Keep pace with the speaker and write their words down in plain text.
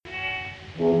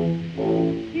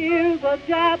Here's a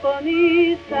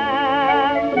Japanese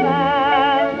sandman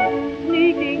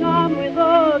sneaking on with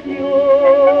a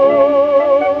duel.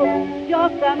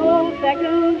 Just an old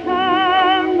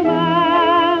second-hand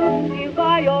man, he'll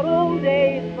buy your old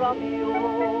days from you.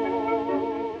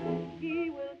 He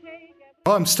will take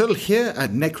I'm still here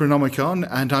at Necronomicon,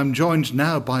 and I'm joined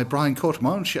now by Brian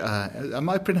Courtemanche. Am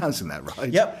I pronouncing that right?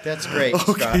 Yep, that's great,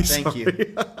 Okay, Scott. Thank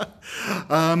you.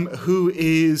 Who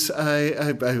is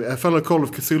a fellow Call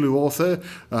of Cthulhu author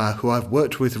who I've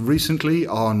worked with recently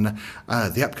on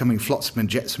the upcoming Flotsam and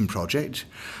Jetsam project.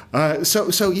 Brian,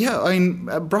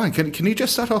 can you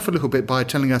just start off a little bit by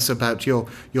telling us about your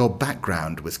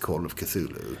background with Call of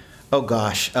Cthulhu? Oh,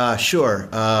 gosh. Sure.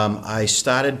 I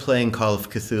started playing Call of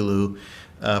Cthulhu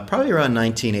probably around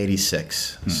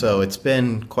 1986. So it's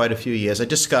been quite a few years. I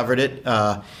discovered it.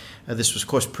 This was, of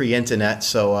course, pre-internet,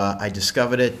 so I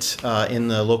discovered it in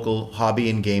the local hobby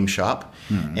and game shop.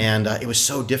 And it was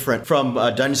so different from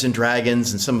Dungeons &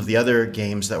 Dragons and some of the other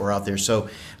games that were out there. So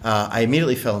I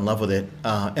immediately fell in love with it.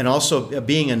 And also,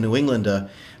 being a New Englander,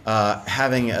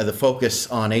 having the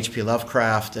focus on H.P.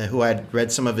 Lovecraft, who I'd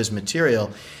read some of his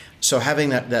material, so having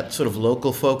that sort of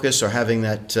local focus, or having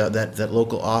that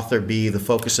local author be the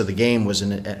focus of the game, was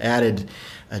an added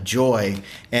joy,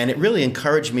 and it really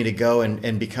encouraged me to go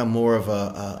and become more of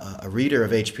a reader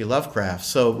of H.P. Lovecraft.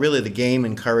 So really, the game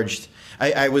encouraged.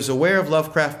 I was aware of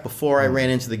Lovecraft before I ran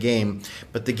into the game,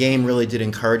 but the game really did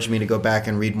encourage me to go back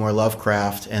and read more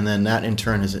Lovecraft, and then that in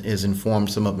turn has informed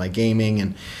some of my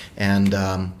gaming, and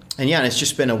it's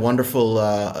just been a wonderful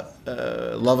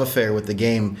love affair with the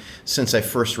game since I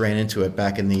first ran into it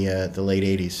back in the late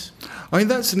 80s. I mean,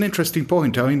 that's an interesting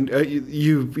point. I mean,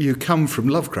 you come from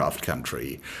Lovecraft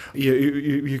country.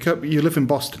 You live in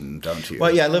Boston, don't you?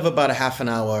 Well, yeah, I live about a half an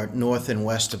hour north and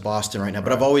west of Boston right now,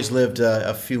 but I've always lived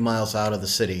a few miles out of the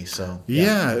city. So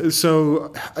yeah.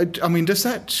 So I mean, does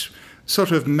that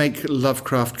sort of make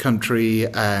Lovecraft country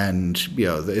and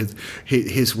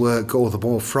his work all the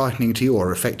more frightening to you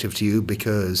or effective to you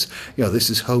because this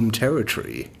is home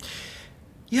territory?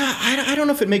 Yeah, I don't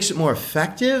know if it makes it more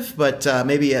effective, but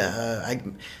maybe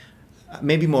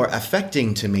more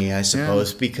affecting to me, I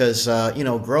suppose, because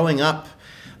growing up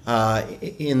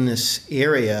in this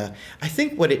area, I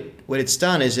think what it's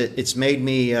done is it's made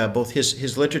me both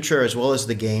his literature as well as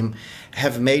the game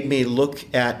have made me look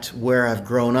at where I've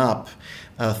grown up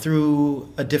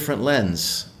through a different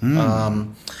lens,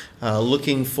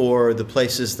 looking for the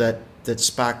places that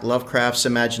sparked Lovecraft's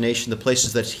imagination, the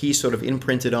places that he sort of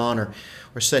imprinted on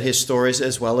or set his stories,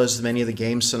 as well as many of the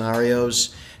game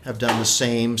scenarios have done the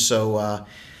same. So,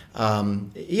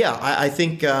 I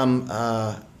think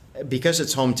because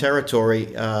it's home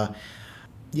territory, I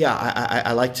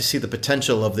like to see the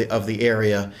potential of the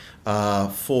area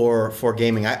for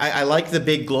gaming. I like the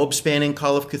big globe-spanning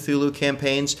Call of Cthulhu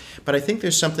campaigns, but I think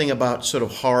there's something about sort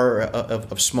of horror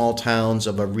of small towns,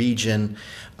 of a region,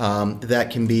 that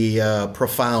can be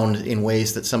profound in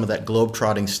ways that some of that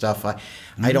globe-trotting stuff.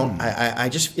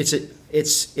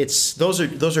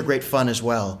 Those are great fun as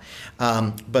well.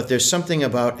 But there's something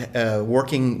about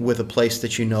working with a place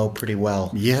that you know pretty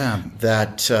well. Yeah.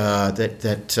 That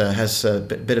has a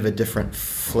bit of a different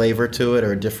flavor to it,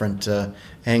 or a different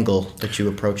angle that you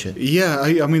approach it. Yeah,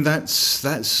 I mean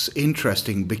that's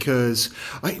interesting because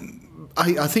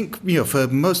I think for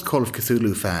most Call of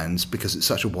Cthulhu fans, because it's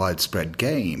such a widespread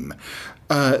game,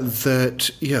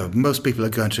 that most people are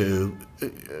going to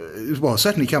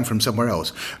certainly come from somewhere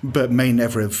else, but may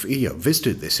never have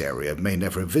visited this area, may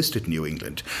never have visited New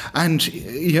England. And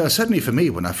certainly for me,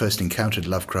 when I first encountered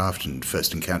Lovecraft and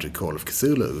first encountered Call of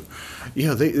Cthulhu,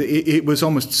 it was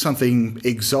almost something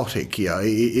exotic.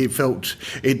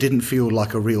 It didn't feel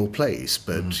like a real place.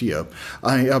 But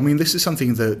I mean, this is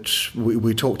something that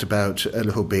we talked about a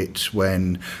little bit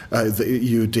when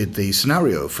you did the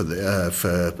scenario for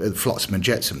Flotsam and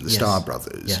Jetsam, the Star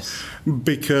Brothers. Yes.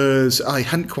 Because I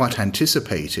hadn't quite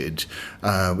anticipated,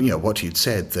 what you'd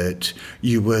said, that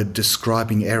you were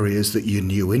describing areas that you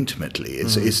knew intimately.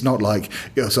 It's not like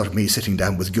sort of me sitting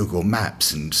down with Google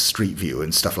Maps and Street View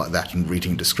and stuff like that and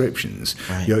reading descriptions.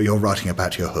 Right. You're writing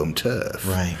about your home turf.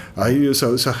 Right.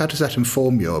 So how does that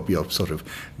inform your sort of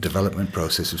development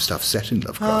process of stuff set in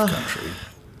Lovecraft country?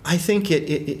 I think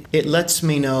it lets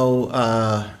me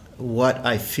know what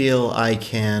I feel I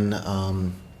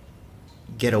can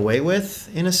get away with,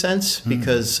 in a sense,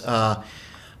 because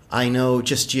I know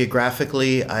just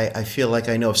geographically, I feel like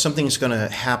I know if something's going to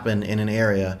happen in an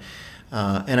area,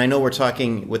 and I know we're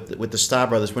talking with the Star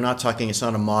Brothers, it's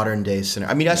not a modern day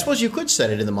scenario. I mean, I suppose you could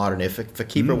set it in the modern day. If a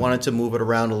keeper wanted to move it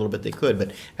around a little bit, they could,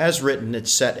 but as written,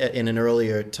 it's set in an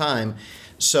earlier time.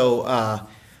 So,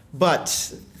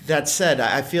 but that said,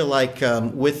 I feel like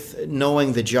with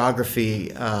knowing the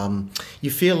geography,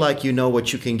 you feel like you know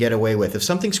what you can get away with. If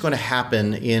something's going to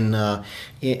happen in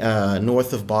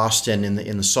north of Boston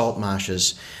in the salt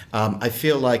marshes, I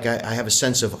feel like I have a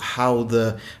sense of how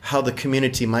the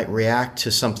community might react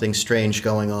to something strange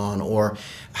going on, or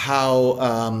how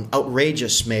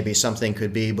outrageous maybe something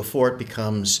could be before it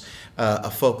becomes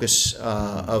a focus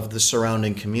of the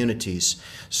surrounding communities.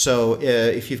 So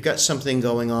if you've got something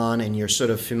going on and you're sort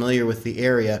of familiar with the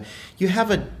area, you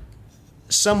have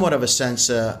somewhat of a sense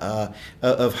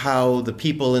of how the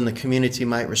people in the community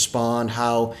might respond,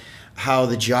 how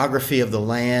the geography of the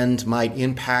land might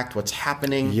impact what's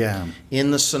happening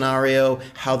in the scenario,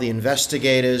 how the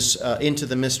investigators into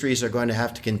the mysteries are going to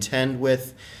have to contend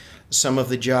with some of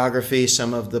the geography,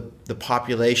 some of the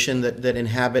population that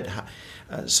inhabit,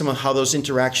 some of how those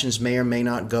interactions may or may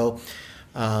not go.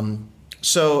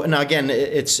 So now again,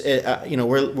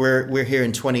 we're here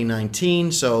in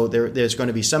 2019, so there's going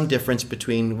to be some difference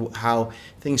between how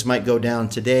things might go down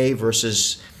today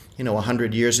versus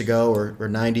 100 years ago or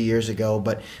 90 years ago.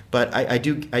 But I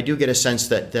do get a sense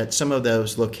that some of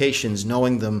those locations,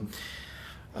 knowing them,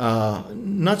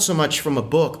 not so much from a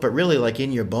book, but really like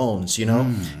in your bones,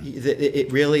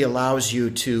 it really allows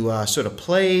you to sort of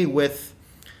play with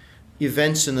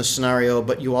events in the scenario,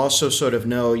 but you also sort of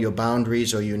know your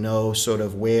boundaries, or sort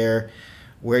of where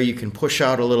you can push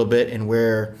out a little bit and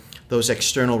where those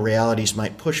external realities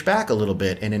might push back a little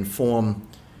bit and inform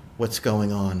what's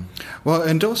going on. Well,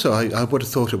 and also I would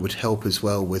have thought it would help as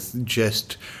well with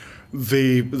just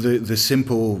the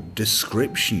simple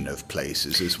description of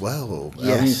places as well.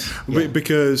 Yes.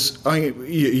 Because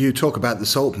you talk about the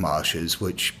salt marshes,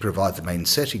 which provide the main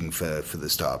setting for the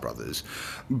Star Brothers,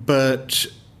 but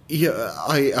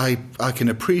I can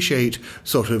appreciate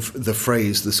sort of the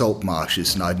phrase the salt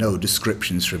marshes, and I know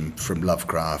descriptions from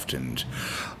Lovecraft,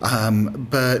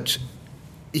 but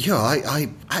I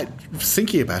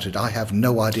thinking about it, I have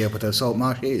no idea what a salt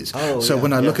marsh is.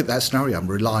 When I look at that scenario, I'm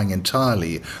relying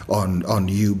entirely on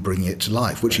you bringing it to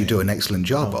life, which you do an excellent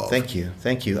job of. Thank you.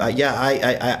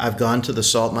 I've gone to the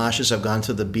salt marshes. I've gone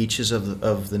to the beaches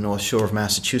of the North Shore of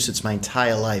Massachusetts my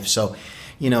entire life. So,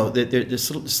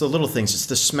 it's the little things. It's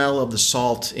the smell of the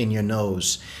salt in your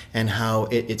nose, and how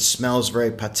it smells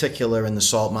very particular in the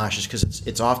salt marshes, because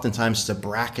it's oftentimes a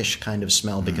brackish kind of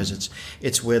smell, because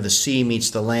it's where the sea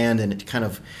meets the land, and it kind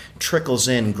of trickles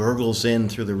in, gurgles in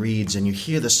through the reeds, and you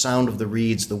hear the sound of the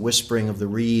reeds, the whispering of the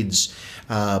reeds,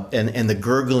 and the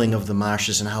gurgling of the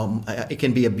marshes, and how it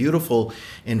can be a beautiful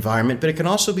environment, but it can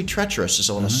also be treacherous. There's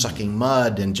a lot of sucking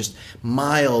mud and just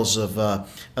miles of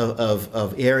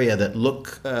area that look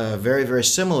very, very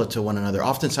similar to one another.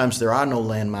 Oftentimes there are no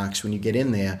landmarks when you get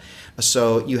in there,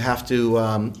 so you have to,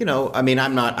 I'm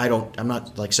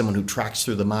not like someone who tracks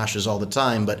through the marshes all the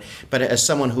time, but as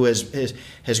someone who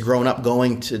has grown up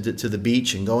going to the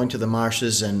beach and going to the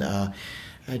marshes and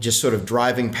just sort of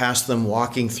driving past them,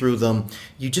 walking through them,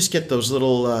 you just get those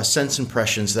little sense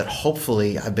impressions that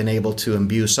hopefully I've been able to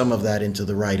imbue some of that into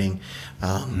the writing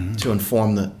to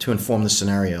inform the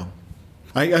scenario.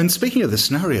 And speaking of the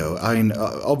scenario,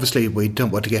 obviously we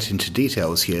don't want to get into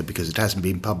details here because it hasn't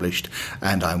been published,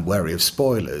 and I'm wary of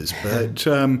spoilers. But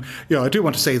I do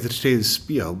want to say that it is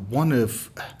one of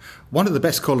the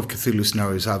best Call of Cthulhu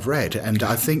scenarios I've read, and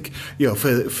I think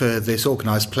for this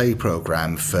organised play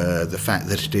program, for the fact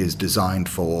that it is designed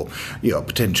for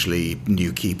potentially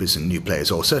new keepers and new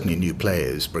players, or certainly new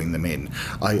players, bring them in.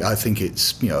 I think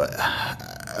it's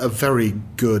a very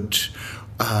good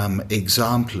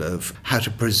example of how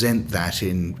to present that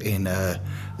in a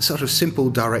sort of simple,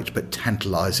 direct, but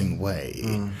tantalizing way.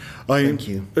 Thank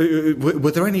you. Were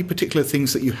there any particular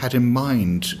things that you had in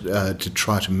mind to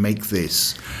try to make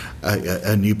this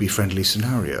a newbie-friendly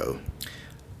scenario?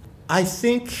 I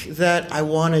think that I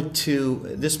wanted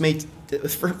to.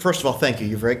 First of all, thank you.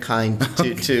 You're very kind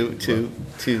to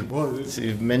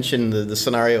mention the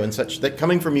scenario and such. That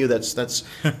coming from you, that's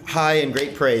high and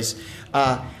great praise.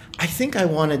 I think I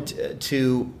wanted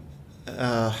to,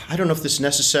 I don't know if this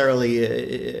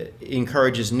necessarily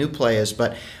encourages new players,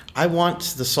 but I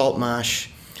want the Salt Marsh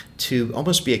to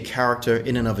almost be a character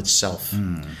in and of itself.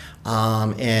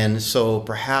 And so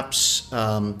perhaps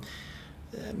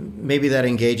maybe that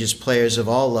engages players of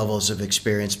all levels of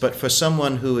experience, but for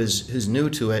someone who's new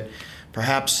to it,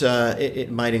 Perhaps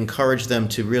it might encourage them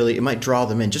to really, it might draw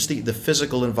them in. Just the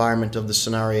physical environment of the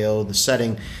scenario, the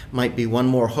setting might be one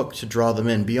more hook to draw them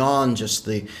in beyond just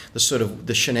the sort of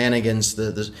the shenanigans,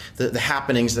 the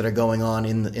happenings that are going on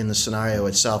in the scenario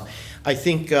itself. I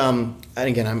think, and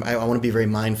again, I want to be very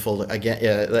mindful, again,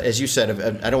 as you said,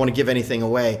 I don't want to give anything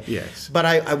away. Yes. But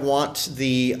I want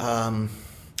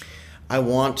I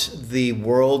want the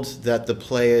world that the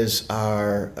players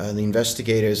are, the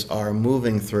investigators are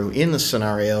moving through in the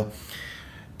scenario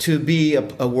to be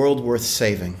a world worth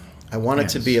saving. I want it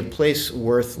to be a place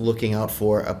worth looking out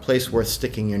for, a place worth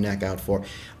sticking your neck out for.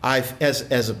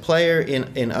 As a player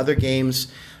in other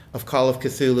games of Call of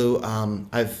Cthulhu,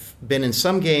 I've been in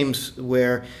some games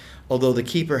where, although the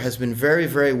keeper has been very,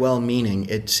 very well-meaning,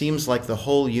 it seems like the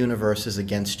whole universe is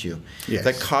against you. Yes.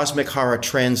 That cosmic horror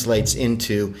translates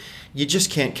into, you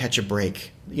just can't catch a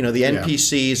break. You know, the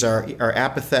NPCs are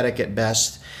apathetic at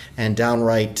best and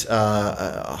downright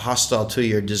hostile to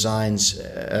your designs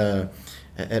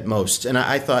at most. And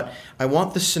I thought, I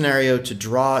want the scenario to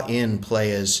draw in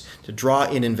players, to draw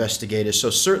in investigators. So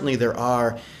certainly there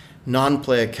are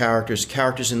non-player characters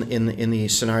in the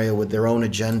scenario with their own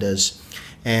agendas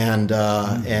and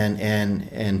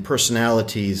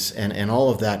personalities and all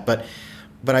of that. But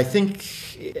I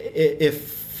think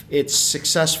if it's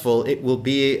successful, it will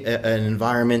be an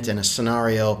environment and a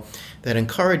scenario that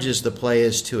encourages the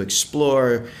players to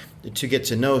explore, to get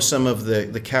to know some of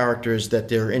the characters that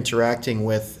they're interacting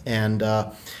with, and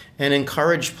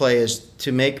encourage players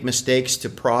to make mistakes, to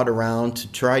prod around,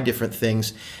 to try different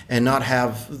things, and not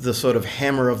have the sort of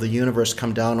hammer of the universe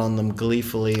come down on them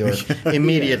gleefully or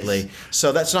immediately. Yes.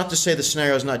 So that's not to say the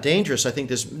scenario is not dangerous. I think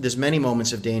there's many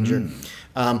moments of danger.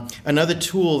 Another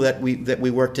tool that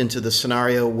we worked into the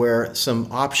scenario were some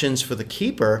options for the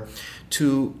keeper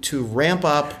to ramp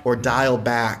up or dial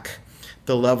back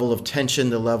the level of tension,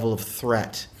 the level of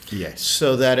threat. Yes.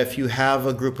 So that if you have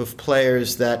a group of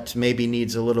players that maybe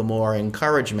needs a little more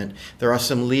encouragement, there are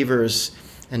some levers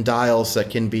and dials that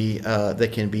can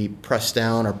be pressed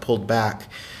down or pulled back,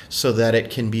 so that it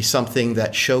can be something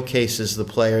that showcases the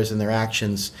players and their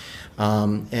actions,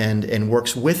 and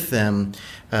works with them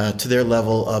to their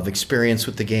level of experience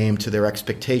with the game, to their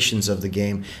expectations of the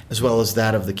game, as well as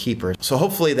that of the keeper. So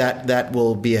hopefully that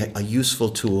will be a useful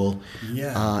tool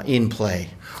in play.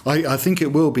 I think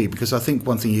it will be, because I think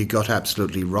one thing you got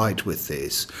absolutely right with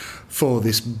this, for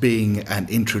this being an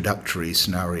introductory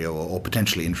scenario or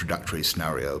potentially introductory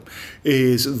scenario,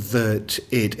 is that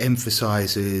it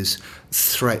emphasizes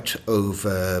threat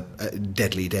over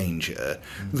deadly danger.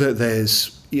 That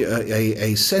there's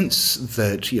a sense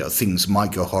that things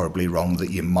might go horribly wrong,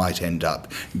 that you might end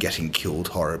up getting killed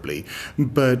horribly,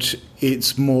 but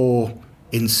it's more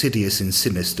insidious and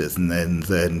sinister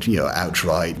than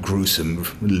outright gruesome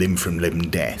limb from limb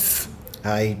death.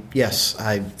 Thank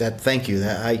you.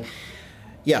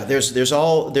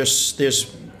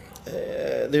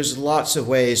 There's lots of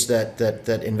ways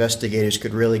that investigators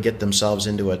could really get themselves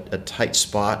into a tight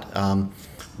spot,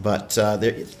 but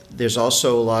there's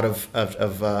also a lot of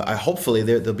hopefully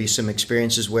there'll be some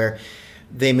experiences where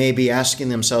they may be asking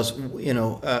themselves,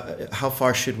 how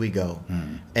far should we go?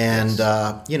 And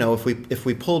if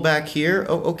we pull back here,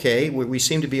 okay, we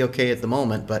seem to be okay at the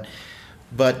moment, but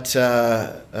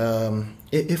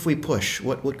if we push,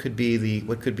 what could be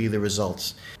the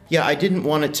results? Yeah, I didn't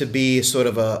want it to be sort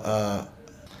of a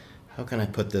how can I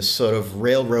put this, sort of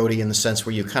railroady, in the sense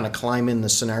where you kind of climb in the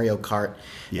scenario cart,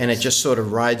 and it just sort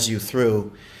of rides you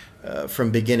through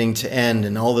from beginning to end,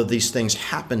 and all of these things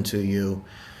happen to you.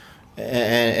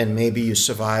 And maybe you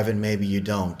survive and maybe you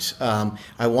don't.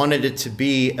 I wanted it to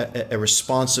be a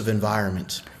responsive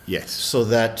environment. Yes. So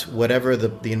that whatever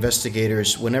the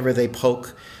investigators, whenever they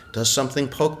poke, does something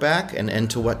poke back, and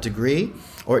to what degree?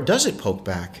 Or does it poke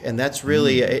back? And that's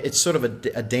really, it's sort of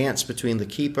a dance between the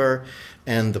keeper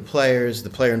and the players, the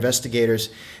player investigators,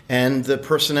 and the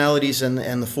personalities and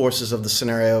the forces of the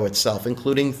scenario itself,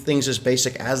 including things as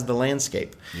basic as the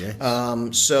landscape. Yes.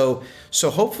 So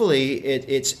hopefully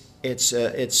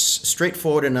it's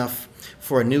straightforward enough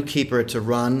for a new keeper to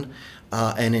run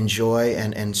and enjoy,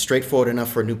 and straightforward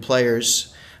enough for new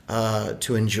players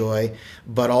to enjoy,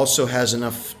 but also has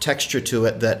enough texture to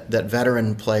it that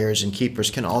veteran players and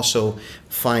keepers can also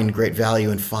find great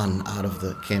value and fun out of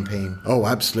the campaign. Oh,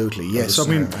 absolutely, yes. I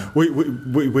mean,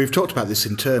 we've talked about this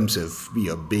in terms of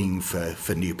being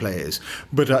for new players,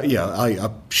 but I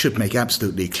should make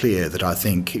absolutely clear that I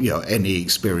think any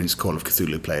experienced Call of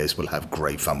Cthulhu players will have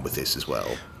great fun with this as well.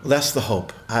 Well, that's the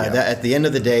hope. At the end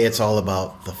of the day, it's all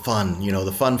about the fun.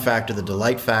 The fun factor, the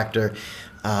delight factor.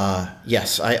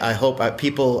 Yes, I hope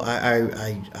people.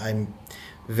 I'm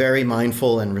very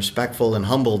mindful and respectful and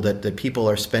humbled that people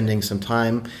are spending some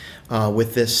time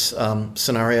with this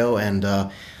scenario. And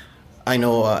I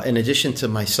know, in addition to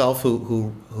myself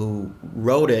who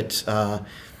wrote it,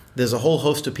 there's a whole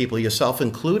host of people, yourself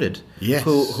included, yes,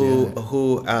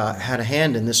 who had a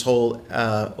hand in this whole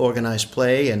organized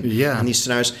play and these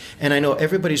scenarios. And I know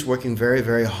everybody's working very,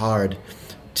 very hard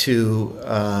to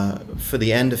for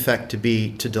the end effect to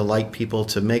be to delight people,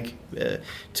 to make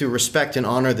to respect and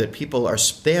honor that people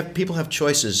have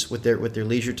choices with their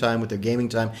leisure time, with their gaming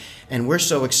time, and we're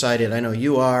so excited. I know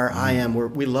you are, I am.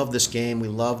 We love this game. We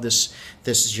love this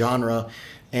genre.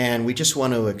 And we just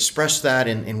want to express that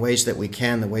in ways that we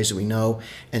can, the ways that we know.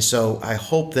 And so I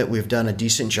hope that we've done a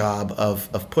decent job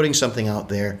of putting something out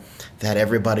there that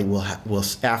everybody will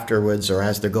afterwards or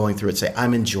as they're going through it say,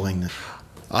 I'm enjoying this.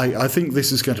 I think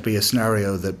this is going to be a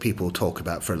scenario that people talk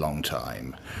about for a long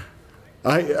time.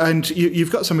 And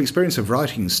you've got some experience of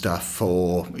writing stuff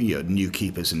for new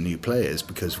keepers and new players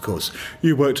because, of course,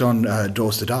 you worked on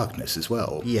Doors to Darkness as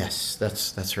well. Yes,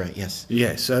 that's right, yes.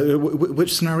 Yes.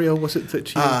 Which scenario was it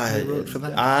that you wrote for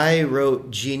that? I wrote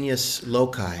Genius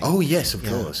Loci. Oh, yes, of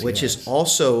course. Which is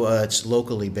also it's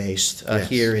locally based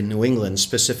here in New England,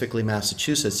 specifically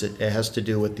Massachusetts. It has to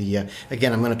do with the,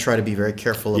 again, I'm going to try to be very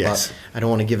careful about, I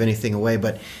don't want to give anything away,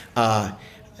 but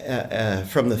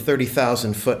from the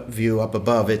 30,000-foot view up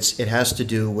above, it has to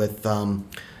do with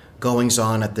goings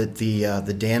on at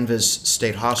the Danvers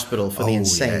State Hospital for the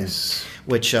insane,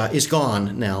 which is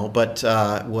gone now, but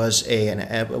was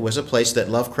a place that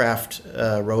Lovecraft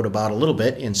wrote about a little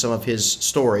bit in some of his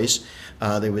stories.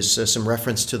 There was some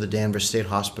reference to the Danvers State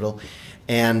Hospital,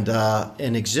 and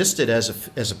existed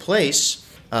as a place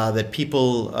that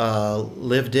people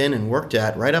lived in and worked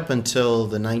at right up until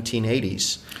the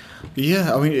 1980s.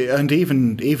 Yeah, I mean, and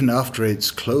even after its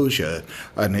closure,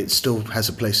 and it still has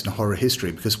a place in horror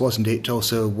history, because wasn't it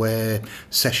also where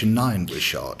Session 9 was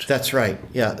shot? That's right,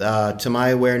 yeah. To my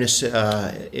awareness,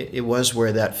 it was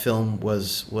where that film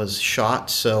was shot,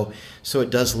 so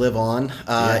it does live on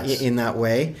in that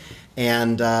way.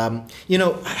 And, I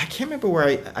can't remember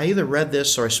where I either read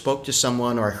this or I spoke to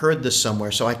someone or I heard this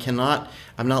somewhere, so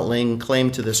I'm not laying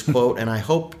claim to this quote, and I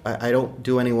hope I don't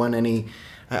do anyone any...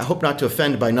 I hope not to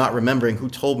offend by not remembering who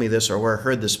told me this or where I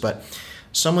heard this, but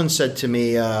someone said to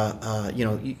me,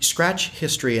 you scratch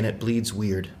history and it bleeds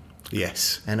weird.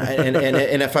 Yes. And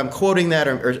if I'm quoting that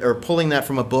or pulling that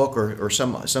from a book or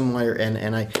somewhere,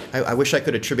 and I wish I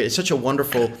could attribute it. It's such a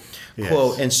wonderful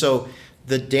quote. And so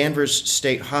the Danvers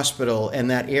State Hospital and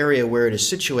that area where it is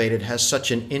situated has such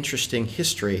an interesting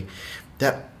history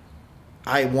that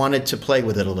I wanted to play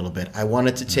with it a little bit. I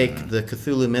wanted to take the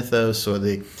Cthulhu mythos or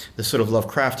the sort of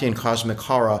Lovecraftian cosmic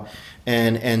horror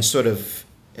and sort of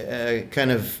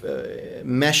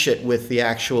mesh it with the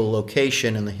actual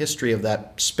location and the history of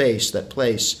that space, that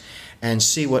place, and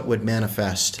see what would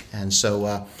manifest. And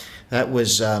so that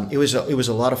was it was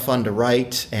a lot of fun to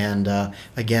write, and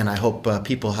again, I hope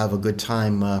people have a good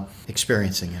time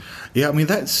experiencing it. Yeah, I mean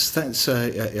that's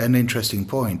an interesting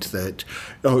point, that,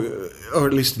 or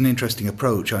at least an interesting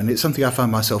approach, and it's something I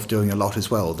find myself doing a lot as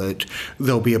well. That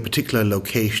there'll be a particular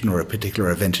location or a particular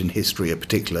event in history, a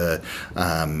particular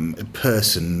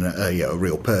person, a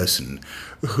real person,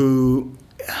 who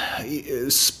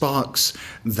sparks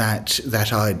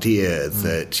that idea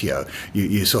that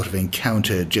you sort of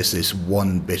encounter just this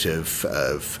one bit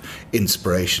of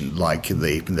inspiration, like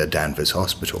the Danvers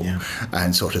Hospital,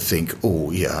 and sort of think,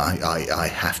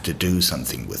 I have to do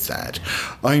something with that.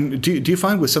 I mean, do you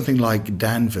find with something like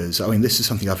Danvers, I mean, this is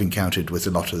something I've encountered with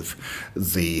a lot of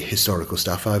the historical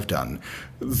stuff I've done,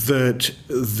 that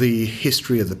the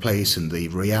history of the place and the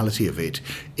reality of it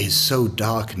is so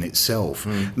dark in itself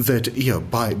that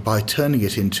by turning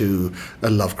it into a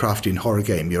Lovecraftian horror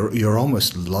game, you're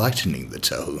almost lightening the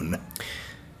tone.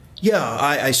 Yeah,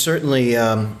 I certainly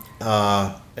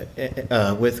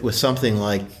with something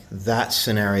like that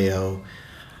scenario,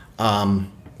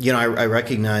 I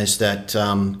recognize that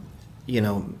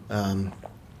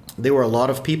there were a lot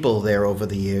of people there over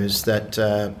the years that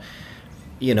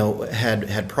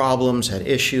had problems, had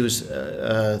issues,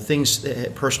 things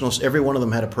personal. Every one of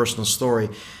them had a personal story,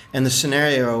 and the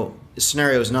scenario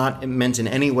is not meant in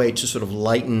any way to sort of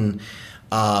lighten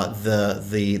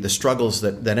the struggles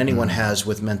that anyone has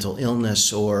with mental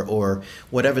illness or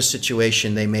whatever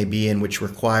situation they may be in, which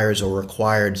requires or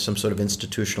required some sort of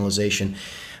institutionalization.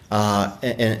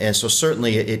 And so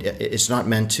certainly it's not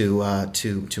meant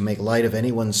to make light of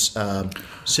anyone's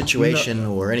situation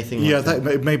or anything like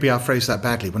that. Maybe I phrased that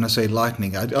badly. When I say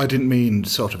lightning, I didn't mean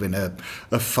sort of in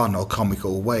a fun or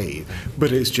comical way,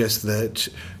 but it's just that,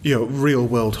 real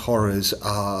world horrors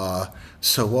are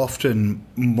so often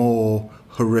more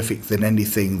horrific than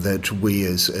anything that we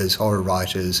as horror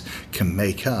writers can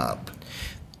make up.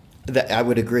 I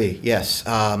would agree, yes.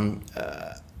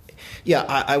 I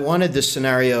wanted this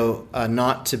scenario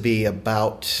not to be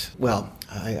about,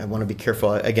 I want to be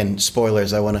careful. Again,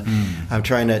 spoilers. I'm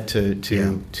trying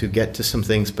to get to some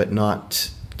things, but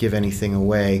not give anything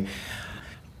away.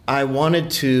 I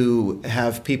wanted to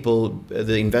have people,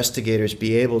 the investigators,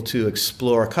 be able to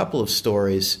explore a couple of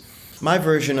stories. My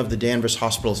version of the Danvers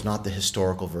Hospital is not the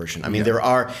historical version. I mean, there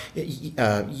are,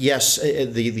 yes,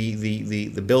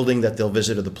 the building that they'll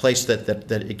visit or the place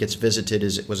that it gets visited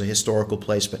was a historical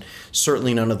place, but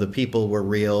certainly none of the people were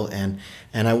real. And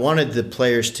I wanted the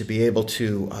players to be able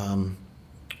to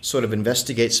sort of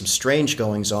investigate some strange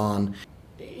goings on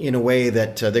in a way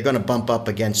that they're going to bump up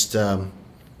against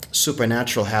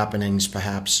supernatural happenings,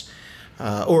 perhaps,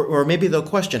 or maybe they'll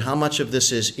question how much of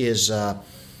this is.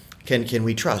 Can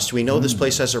we trust? We know this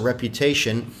place has a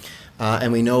reputation,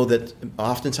 and we know that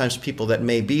oftentimes people that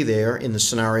may be there in the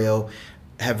scenario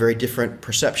have very different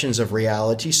perceptions of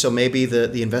reality. So maybe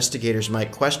the investigators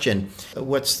might question,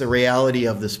 what's the reality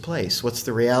of this place? What's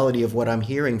the reality of what I'm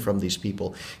hearing from these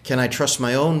people? Can I trust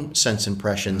my own sense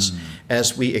impressions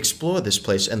as we explore this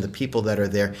place and the people that are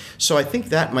there? So I think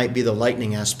that might be the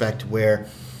lightning aspect, where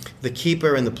the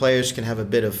keeper and the players can have a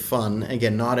bit of fun.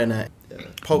 Again, not in a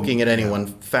poking at anyone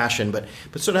fashion, but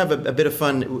sort of have a bit of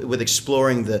fun with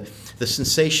exploring the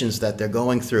sensations that they're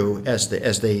going through as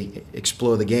they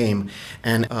explore the game,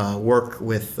 and work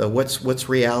with what's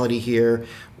reality here,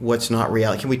 what's not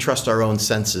reality. Can we trust our own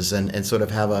senses and sort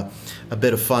of have a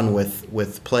bit of fun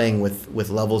with playing with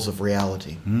levels of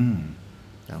reality.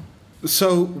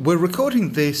 So we're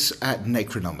recording this at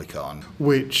Necronomicon,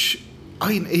 which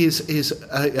is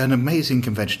an amazing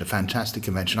convention, a fantastic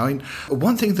convention.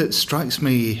 One thing that strikes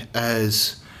me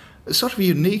as sort of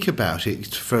unique about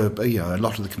it for a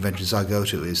lot of the conventions I go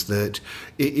to is that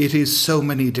it is so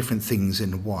many different things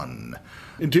in one.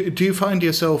 Do you find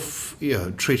yourself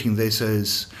treating this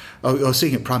as, or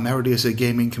seeing it primarily as a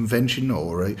gaming convention,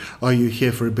 or are you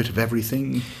here for a bit of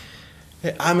everything?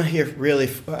 I'm here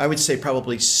really, I would say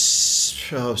probably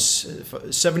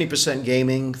 70%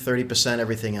 gaming, 30%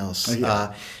 everything else.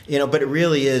 But it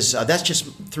really is. That's just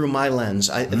through my lens.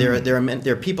 There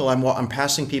are people I'm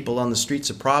passing people on the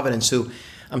streets of Providence who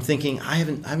I'm thinking I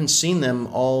haven't seen them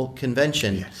all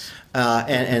convention. Yes.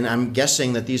 And I'm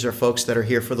guessing that these are folks that are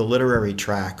here for the literary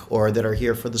track, or that are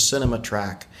here for the cinema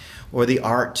track, or the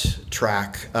art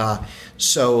track.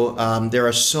 So there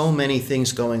are so many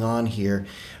things going on here.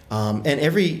 And I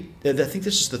think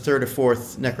this is the third or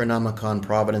fourth Necronomicon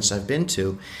Providence I've been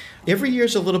to. Every year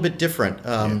is a little bit different.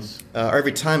 Or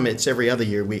every time, it's every other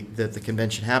year that the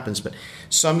convention happens. But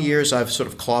some years I've sort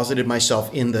of closeted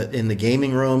myself in the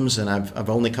gaming rooms, and I've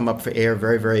only come up for air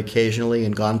very, very occasionally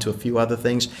and gone to a few other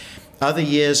things. Other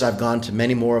years I've gone to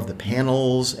many more of the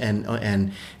panels and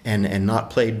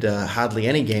not played hardly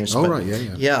any games.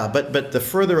 But the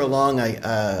further along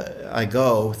I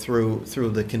go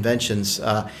through the conventions,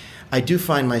 I do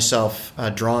find myself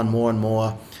drawn more and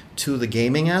more to the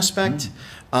gaming aspect,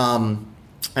 and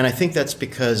I think that's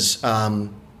because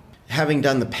having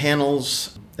done the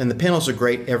panels, and the panels are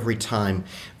great every time,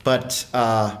 but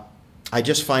I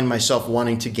just find myself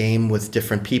wanting to game with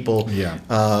different people.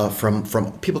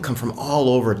 From people come from all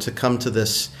over to come to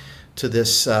this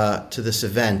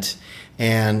event,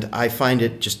 and I find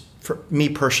it just, for me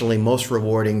personally, most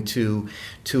rewarding to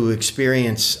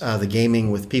experience the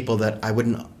gaming with people that I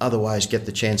wouldn't otherwise get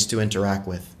the chance to interact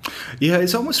with. Yeah,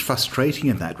 it's almost frustrating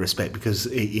in that respect, because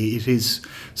it is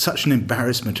such an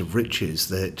embarrassment of riches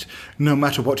that no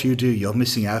matter what you do, you're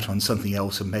missing out on something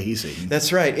else amazing.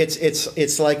 That's right.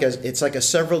 It's like a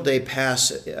several day pass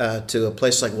to a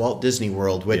place like Walt Disney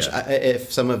World, which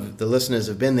if some of the listeners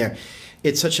have been there,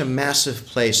 it's such a massive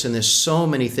place, and there's so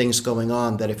many things going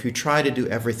on that if you try to do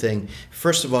everything,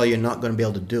 first of all, you're not going to be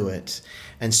able to do it.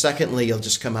 And secondly, you'll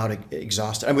just come out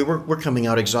exhausted. I mean, we're coming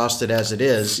out exhausted as it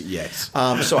is. Yes.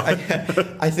 So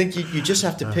I think you just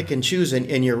have to pick and choose.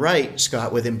 And you're right,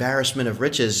 Scott, with embarrassment of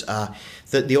riches,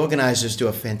 the organizers do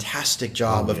a fantastic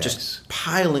job of just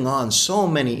piling on so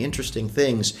many interesting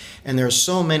things. And there are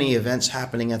so many events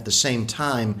happening at the same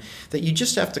time that you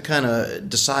just have to kind of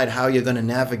decide how you're going to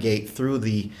navigate through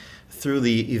the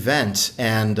event,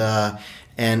 and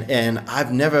And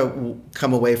I've never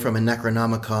come away from a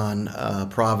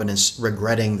Necronomicon Providence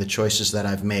regretting the choices that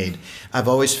I've made. I've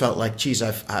always felt like, geez,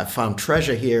 I've found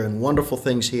treasure here and wonderful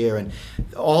things here and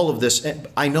all of this.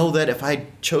 I know that if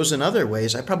I'd chosen other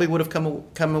ways, I probably would have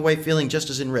come away feeling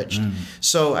just as enriched.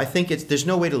 So I think there's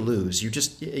no way to lose. You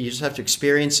just have to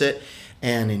experience it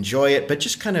and enjoy it, but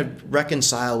just kind of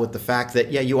reconcile with the fact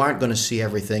that, yeah, you aren't going to see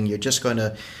everything. You're just going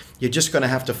to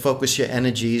have to focus your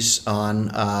energies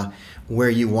on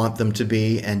where you want them to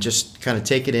be and just kind of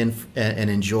take it in and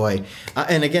enjoy.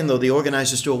 And again, though, the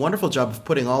organizers do a wonderful job of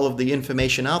putting all of the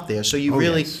information out there. So you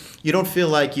you don't feel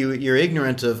like you're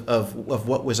ignorant of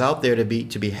what was out there to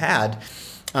be had.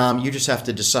 You just have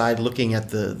to decide, looking at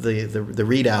the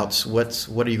readouts,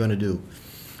 what are you going to do?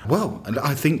 Well,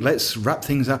 I think let's wrap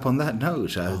things up on that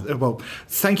note. Well,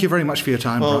 thank you very much for your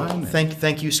time, Brian.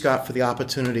 Thank you, Scott, for the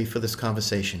opportunity for this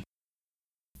conversation.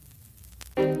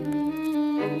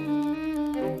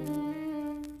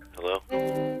 Hello?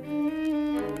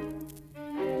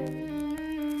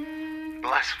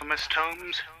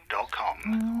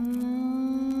 BlasphemousTomes.com